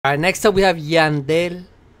Alright, next up we have Yandel.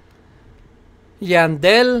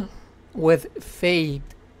 Yandel with FEID.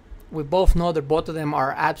 We both know that both of them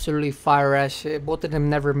are absolutely fire ass shit. Both of them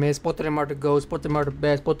never miss. Both of them are the GOATs. Both of them are the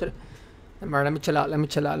best. Both of them. Let me chill out. Let me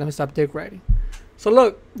chill out. Let me stop dick riding. So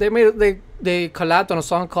look, they collabed on a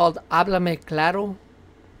song called HABLAME CLARO.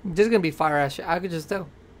 This is gonna be fire ass shit. I could just tell.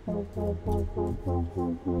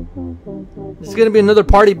 This is gonna be another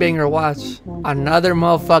party banger. Watch. Another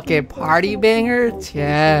motherfucking party banger.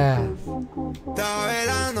 Yeah.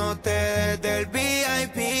 Del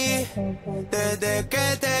VIP, desde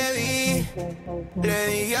que te vi, le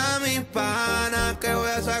dije a mi pana que voy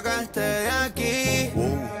a sacarte de aquí,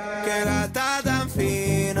 que gata tan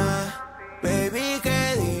fina, baby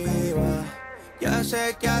que diva, ya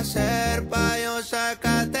sé qué hacer pa' yo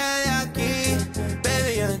sacarte de aquí,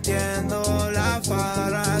 baby yo entiendo la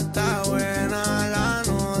farra está buena, la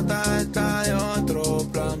nota está de otro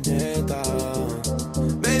planeta,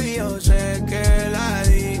 baby yo sé que la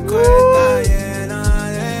disco está llena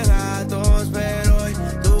de gatos, pero hoy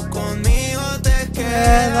tú conmigo te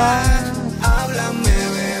quedas. Háblame,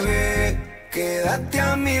 bebé, quédate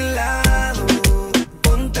a mi lado,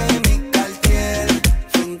 ponte mi Cartier,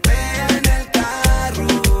 frontea en el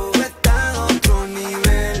carro, está a otro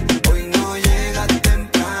nivel, hoy no llegas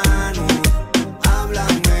temprano.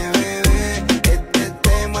 Háblame, bebé, este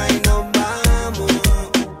tema y nos vamos.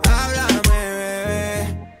 Háblame,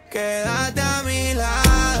 bebé, quédate a mi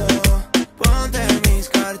lado, ponte mis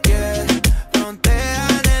Cartier, frontea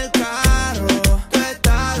en el carro, tú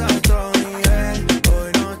estás a otro nivel,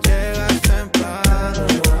 hoy no llegas temprano.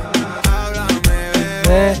 Háblame,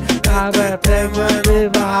 bebé, A ver,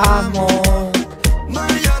 vamos. ma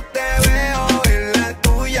yo te veo en la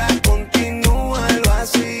tuya, continúalo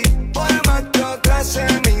así, por más que otras se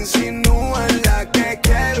me insinúan, la que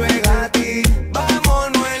quiero es a ti.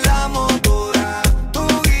 Vámonos en la motora, tu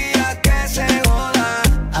guía que se joda,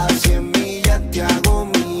 a 100 millas te hago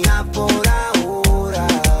mía por ahora.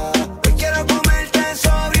 Hoy quiero comerte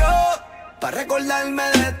sobrio, pa' recordarme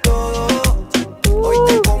de todo. Hoy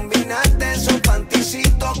te combinaste esos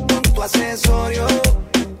panticitos con tu accesorio,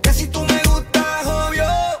 que si tú me gustas, obvio,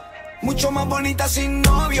 mucho más bonita sin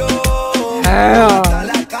novio. Bonita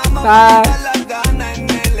la cama, bonita las ganas en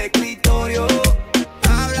el escritorio.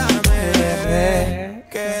 Háblame, bebé,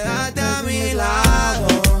 quédate a mi lado,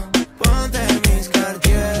 ponte mis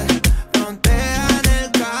Cartier, frontea en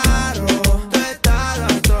el carro, tú estás a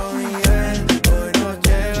otro nivel, hoy no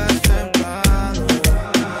llegas temprano.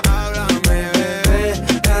 Háblame, bebé,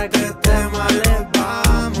 a qué tema le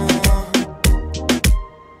vamos.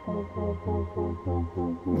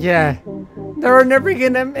 Yeah. They were never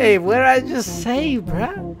gonna. Hey, what did I just say,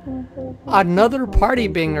 bruh? Another party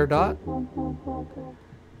banger, dog.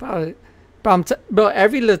 Bro,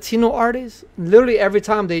 every Latino artist, literally every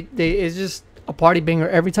time they it's just a party banger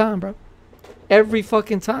every time, bro. Every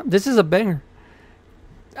fucking time. This is a banger.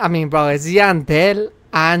 I mean, bro, it's Yandel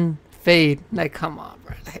and FEID. Like, come on,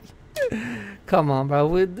 bro. Like, come on, bro.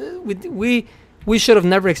 We should have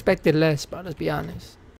never expected less, bro. Let's be honest.